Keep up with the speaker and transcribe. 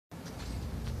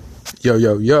Yo,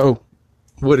 yo, yo.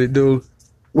 What it do?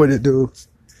 What it do?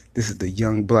 This is the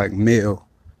Young Black Male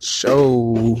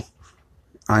Show.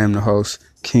 I am the host,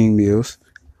 King Mills,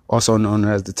 also known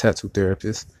as the Tattoo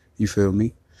Therapist. You feel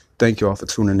me? Thank you all for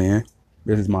tuning in.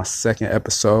 This is my second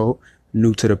episode,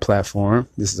 new to the platform.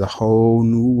 This is a whole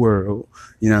new world.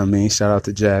 You know what I mean? Shout out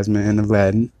to Jasmine and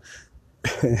Aladdin.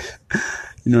 You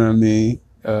know what I mean?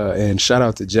 And shout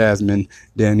out to Jasmine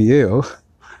Danielle,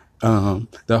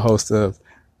 the host of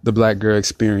the Black Girl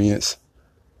Experience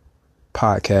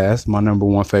podcast, my number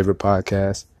one favorite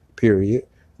podcast, period.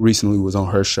 Recently was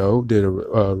on her show, did a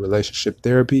relationship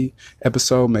therapy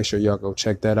episode. Make sure y'all go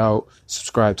check that out.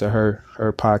 Subscribe to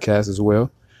her podcast as well.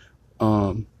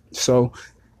 So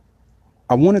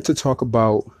I wanted to talk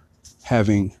about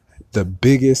having the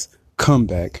biggest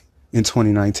comeback in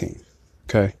 2019.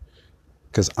 Okay.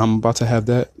 Because I'm about to have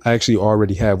that. I actually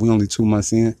already have. We only 2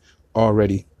 months in,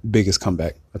 already biggest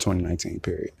comeback of 2019,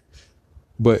 period.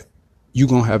 But you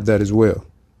going to have that as well.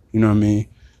 You know what I mean?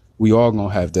 We all going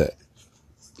to have that,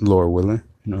 Lord willing.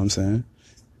 You know what I'm saying?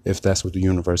 If that's what the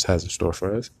universe has in store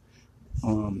for us.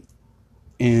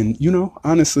 And, you know,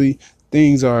 honestly,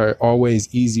 things are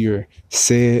always easier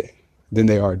said than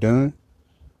they are done.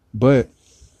 But,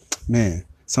 man,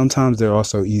 sometimes they're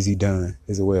also easy done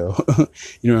as well.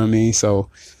 You know what I mean? So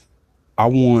I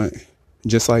want,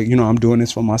 just like, you know, I'm doing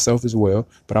this for myself as well,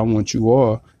 but I want you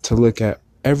all to look at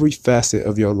every facet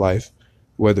of your life,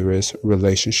 whether it's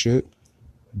relationship,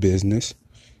 business,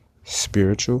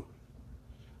 spiritual,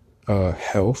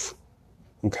 health,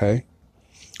 okay?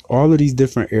 All of these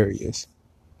different areas,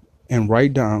 and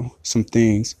write down some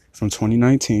things from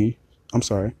 2019, from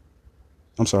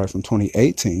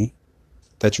 2018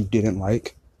 that you didn't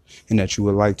like and that you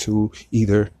would like to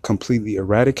either completely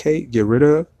eradicate, get rid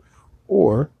of,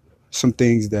 or some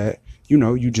things that, you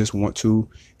know, you just want to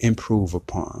improve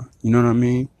upon. You know what I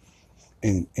mean?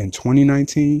 In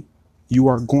 2019, you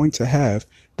are going to have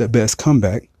the best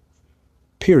comeback,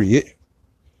 period,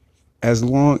 as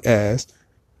long as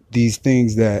these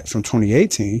things that from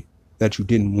 2018 that you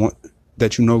didn't want,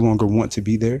 that you no longer want to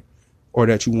be there, or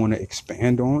that you want to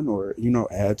expand on, or, you know,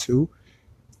 add to,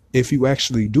 if you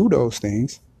actually do those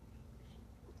things,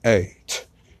 hey,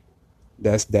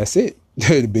 that's it.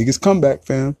 The biggest comeback,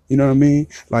 fam. You know what I mean?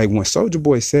 Like when Soulja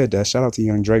Boy said that, shout out to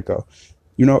Young Draco,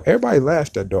 you know, everybody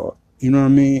laughed at dog. You know what I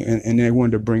mean? And they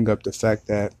wanted to bring up the fact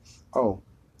that, oh,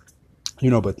 you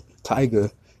know, but Tyga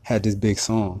had this big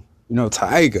song, you know,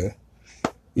 Tyga,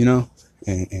 you know,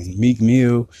 and Meek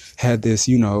Mill had this,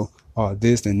 you know,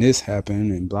 this and this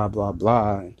happened and blah, blah,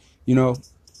 blah. And, you know,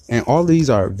 and all these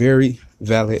are very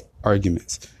valid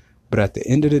arguments. But at the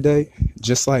end of the day,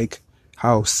 just like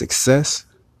how success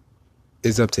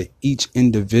is up to each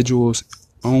individual's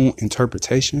own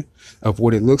interpretation of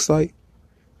what it looks like,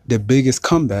 the biggest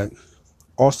comeback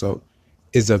also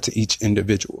is up to each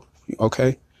individual.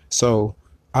 Okay. So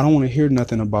I don't want to hear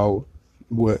nothing about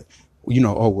what, you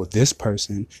know, oh, well, this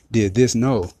person did this.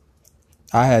 No,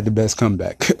 I had the best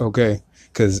comeback. Okay.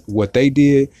 Because what they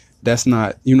did, that's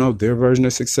not, you know, their version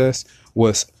of success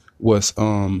was,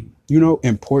 you know,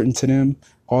 important to them.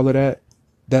 All of that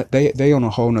they on a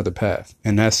whole nother path,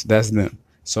 and that's them.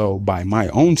 So by my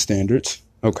own standards,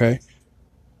 okay,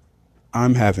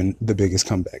 I'm having the biggest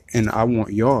comeback, and I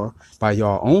want y'all, by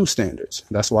y'all own standards.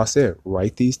 That's why I said,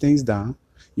 write these things down.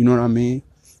 You know what I mean?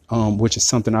 Which is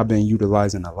something I've been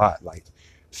utilizing a lot, like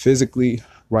physically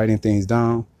writing things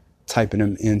down, typing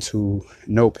them into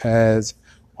notepads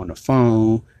on the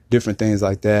phone, different things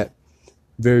like that.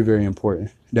 Very, very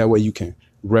important. That way you can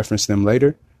reference them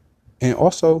later. And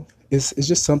also, it's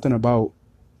just something about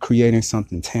creating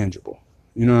something tangible.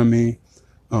 You know what I mean?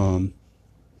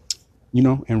 You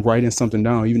know, and writing something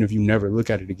down, even if you never look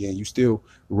at it again, you still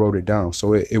wrote it down.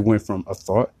 So it went from a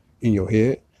thought in your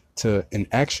head to an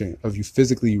action of you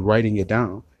physically writing it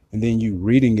down and then you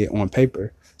reading it on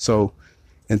paper. So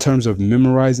in terms of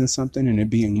memorizing something and it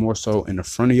being more so in the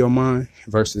front of your mind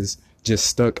versus just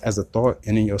stuck as a thought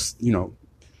and then you know,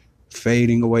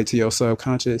 fading away to your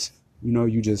subconscious, you know,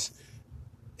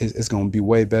 it's going to be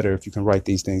way better if you can write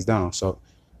these things down. So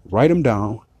write them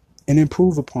down and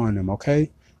improve upon them. Okay.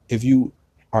 If you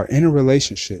are in a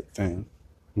relationship, fam,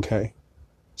 okay,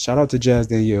 shout out to Jazz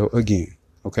Danielle again,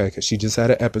 okay, because she just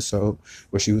had an episode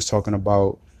where she was talking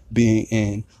about being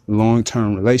in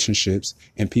long-term relationships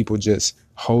and people just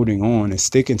holding on and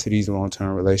sticking to these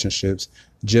long-term relationships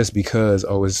just because,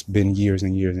 oh, it's been years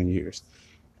and years and years.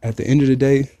 At the end of the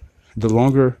day, the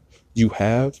longer you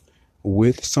have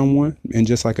with someone, and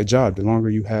just like a job, the longer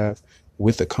you have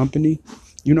with a company,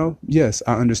 you know, yes,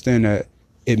 I understand that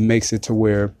it makes it to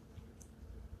where,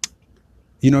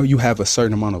 you know, you have a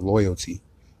certain amount of loyalty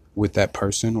with that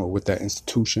person or with that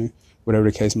institution, whatever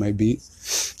the case may be.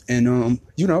 And,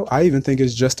 I even think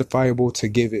it's justifiable to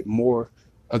give it more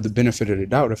of the benefit of the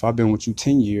doubt. If I've been with you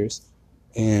 10 years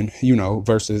and,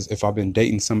 versus if I've been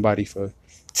dating somebody for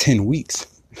 10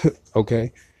 weeks,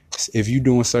 okay? If you're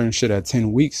doing certain shit at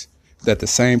 10 weeks that the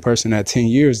same person at 10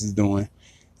 years is doing,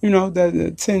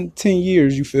 that 10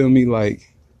 years, you feel me?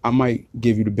 Like, I might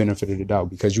give you the benefit of the doubt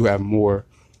because you have more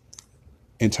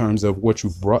in terms of what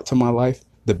you've brought to my life.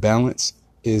 The balance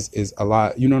is a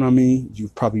lot, you know what I mean?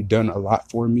 You've probably done a lot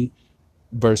for me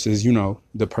versus,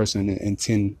 the person in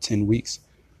 10 weeks.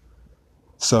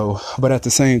 So, but at the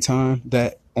same time,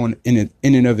 that in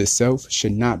and of itself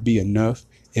should not be enough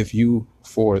if you,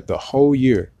 for the whole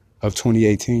year of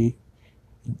 2018,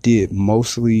 did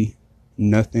mostly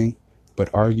nothing but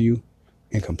argue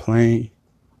and complain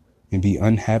and be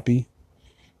unhappy.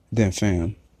 Then,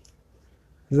 fam,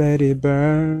 let it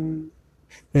burn,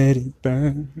 let it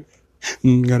burn,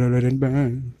 gotta let it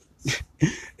burn.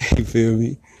 You feel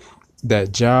me?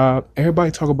 That job,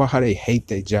 everybody talk about how they hate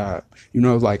their job.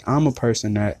 Like, I'm a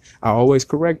person that I always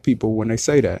correct people when they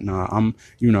say that. Now,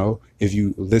 if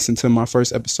you listen to my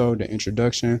first episode, the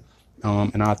introduction,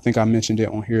 and I think I mentioned it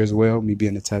on here as well, me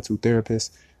being a tattoo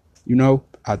therapist,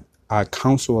 I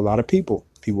counsel a lot of people.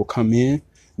 People come in,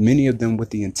 many of them with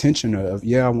the intention of,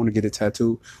 I want to get a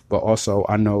tattoo, but also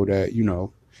I know that,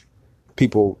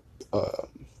 people,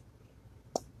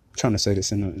 trying to say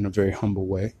this in a very humble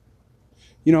way,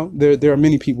 there are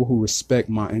many people who respect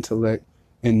my intellect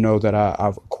and know that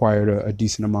I've acquired a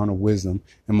decent amount of wisdom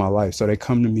in my life. So they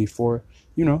come to me for,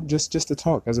 just to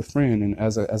talk as a friend and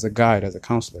as a guide, as a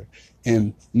counselor.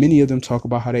 And many of them talk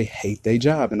about how they hate their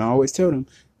job. And I always tell them,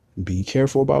 be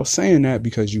careful about saying that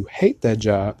because you hate that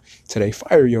job till they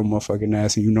fire your motherfucking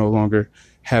ass and you no longer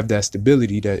have that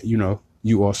stability that,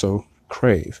 you also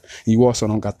crave. And you also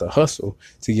don't got the hustle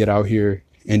to get out here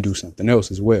and do something else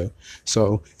as well.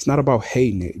 So it's not about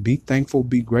hating it. Be thankful,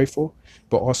 be grateful,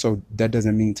 but also that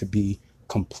doesn't mean to be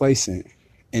complacent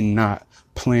and not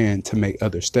plan to make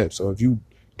other steps. So if you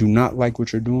do not like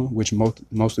what you're doing, which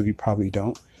most of you probably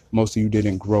don't, most of you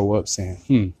didn't grow up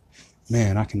saying,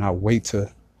 man, I cannot wait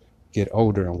to get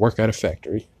older and work at a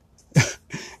factory.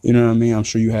 You know what I mean? I'm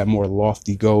sure you have more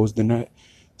lofty goals than that.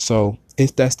 So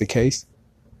if that's the case,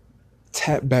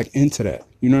 tap back into that.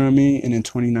 You know what I mean? And in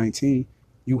 2019,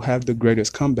 you have the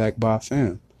greatest comeback by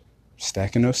fam.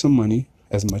 Stacking up some money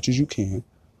as much as you can.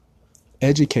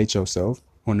 Educate yourself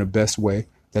on the best way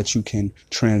that you can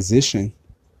transition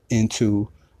into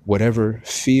whatever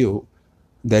field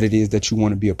that it is that you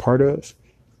want to be a part of.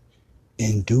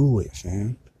 And do it,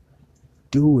 fam.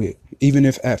 Do it. Even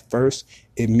if at first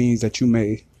it means that you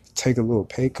may take a little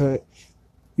pay cut.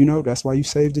 That's why you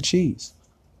save the cheese.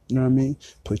 You know what I mean?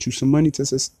 Put you some money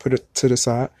put it to the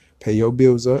side. Pay your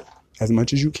bills up as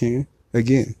much as you can.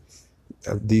 Again,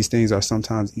 these things are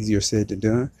sometimes easier said than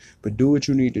done, but do what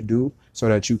you need to do so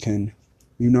that you can,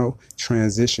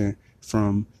 transition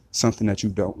from something that you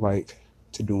don't like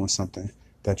to doing something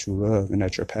that you love and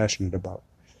that you're passionate about.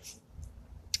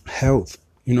 Health.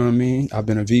 You know what I mean? I've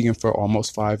been a vegan for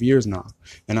almost 5 years now,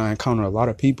 and I encounter a lot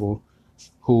of people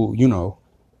who,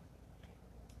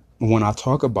 when I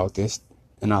talk about this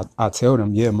and I tell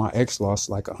them, my ex lost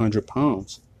like 100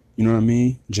 pounds. You know what I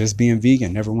mean? Just being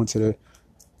vegan. Never went to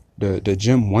the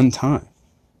gym one time.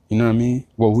 You know what I mean?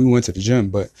 Well, we went to the gym,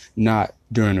 but not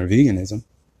during her veganism.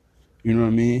 You know what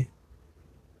I mean?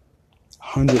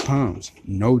 100 pounds,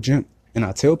 no gym. And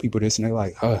I tell people this and they're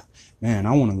like, man,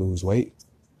 I want to lose weight.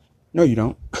 No, you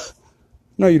don't.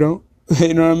 No, you don't.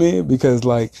 You know what I mean? Because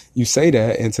like you say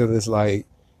that until it's like,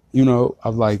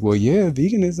 I'm like, well, yeah,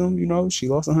 veganism, she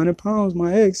lost 100 pounds,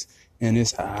 my ex. And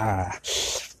it's, you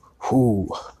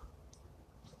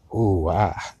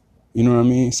know what I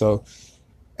mean? So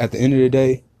at the end of the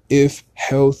day, if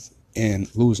health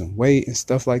and losing weight and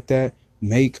stuff like that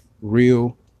make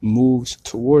real moves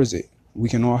towards it, we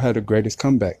can all have the greatest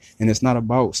comeback. And it's not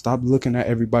about stop looking at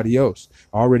everybody else.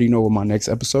 I already know what my next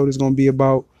episode is going to be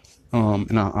about.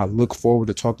 And I look forward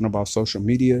to talking about social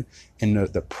media and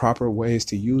the proper ways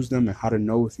to use them and how to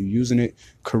know if you're using it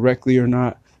correctly or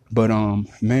not. But,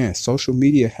 man, social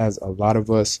media has a lot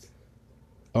of us,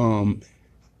 in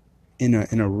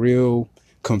a real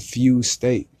confused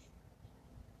state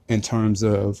in terms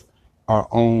of our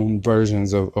own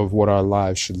versions of what our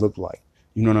lives should look like.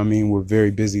 You know what I mean? We're very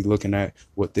busy looking at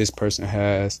what this person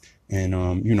has and,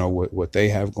 what they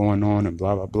have going on and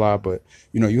blah, blah, blah. But,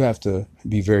 you have to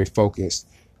be very focused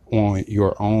on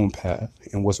your own path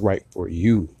and what's right for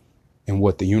you and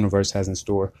what the universe has in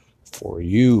store for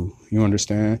you. You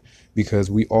understand? Because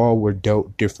we all were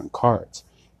dealt different cards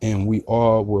and we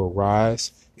all will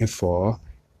rise and fall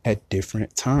at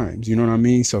different times. You know what I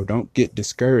mean? So don't get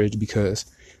discouraged because,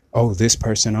 oh, this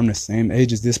person, I'm the same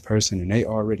age as this person and they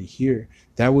already here.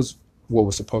 That was what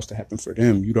was supposed to happen for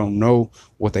them. You don't know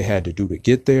what they had to do to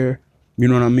get there. You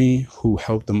know what I mean? Who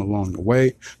helped them along the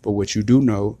way. But what you do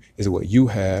know is what you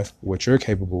have, what you're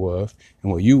capable of,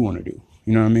 and what you want to do.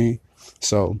 You know what I mean?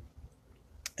 So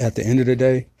at the end of the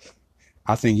day,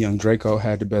 I think Young Draco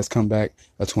had the best comeback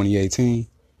of 2018.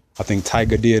 I think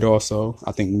Tyga did also.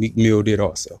 I think Meek Mill did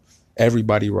also.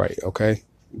 Everybody right, okay?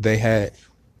 They had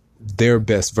their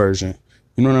best version.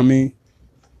 You know what I mean?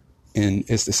 And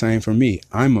it's the same for me.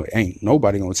 Ain't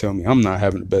nobody gonna tell me I'm not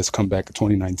having the best comeback of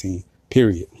 2019,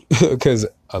 period. Because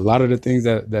a lot of the things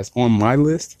that's on my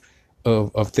list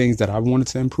of things that I wanted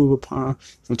to improve upon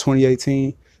from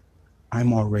 2018,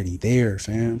 I'm already there,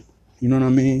 fam. You know what I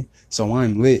mean? So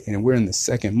I'm lit and we're in the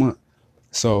second month.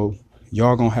 So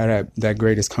y'all gonna have that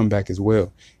greatest comeback as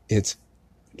well. It's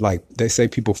like they say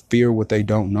people fear what they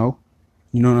don't know.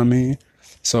 You know what I mean?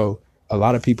 So a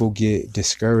lot of people get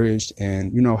discouraged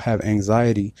and, you know, have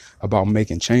anxiety about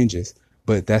making changes.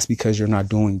 But that's because you're not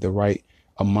doing the right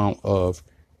amount of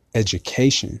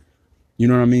education. You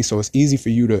know what I mean? So it's easy for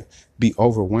you to be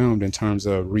overwhelmed in terms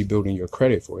of rebuilding your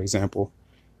credit, for example,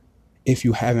 if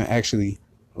you haven't actually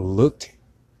looked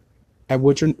at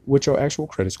what your actual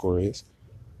credit score is,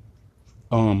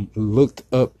 looked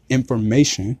up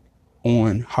information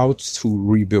on how to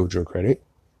rebuild your credit,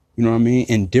 you know what I mean,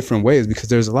 in different ways, because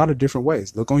there's a lot of different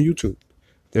ways. Look on YouTube.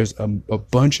 There's a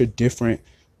bunch of different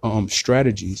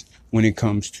strategies when it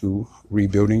comes to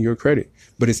rebuilding your credit.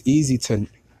 But it's easy to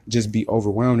just be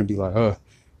overwhelmed and be like,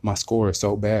 my score is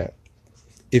so bad.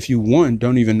 If you, one,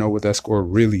 don't even know what that score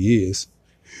really is,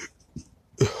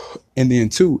 and then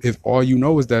two, if all you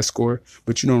know is that score,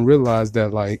 but you don't realize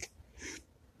that, like,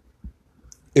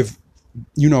 if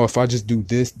I just do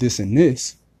this, this, and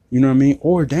this, you know what I mean?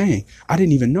 Or dang, I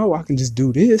didn't even know I can just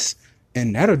do this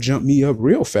and that'll jump me up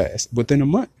real fast within a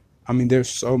month. I mean, there's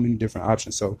so many different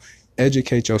options. So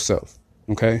educate yourself,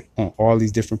 okay, on all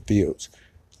these different fields.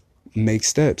 Make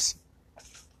steps.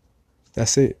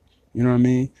 That's it. You know what I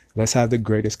mean? Let's have the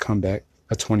greatest comeback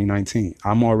of 2019.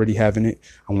 I'm already having it.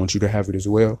 I want you to have it as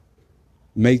well.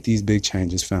 Make these big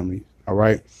changes, family. All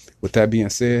right. With that being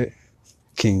said,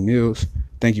 King Mills,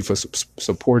 thank you for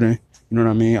supporting. You know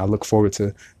what I mean? I look forward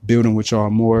to building with y'all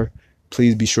more.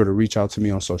 Please be sure to reach out to me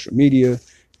on social media,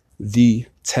 The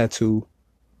Tattoo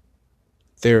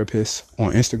Therapist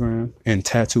on Instagram, and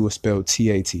tattoo is spelled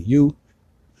TATU.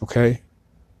 Okay?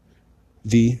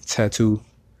 The Tattoo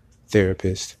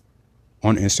Therapist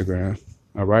on Instagram.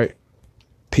 All right?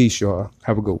 Peace, y'all.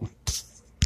 Have a good one.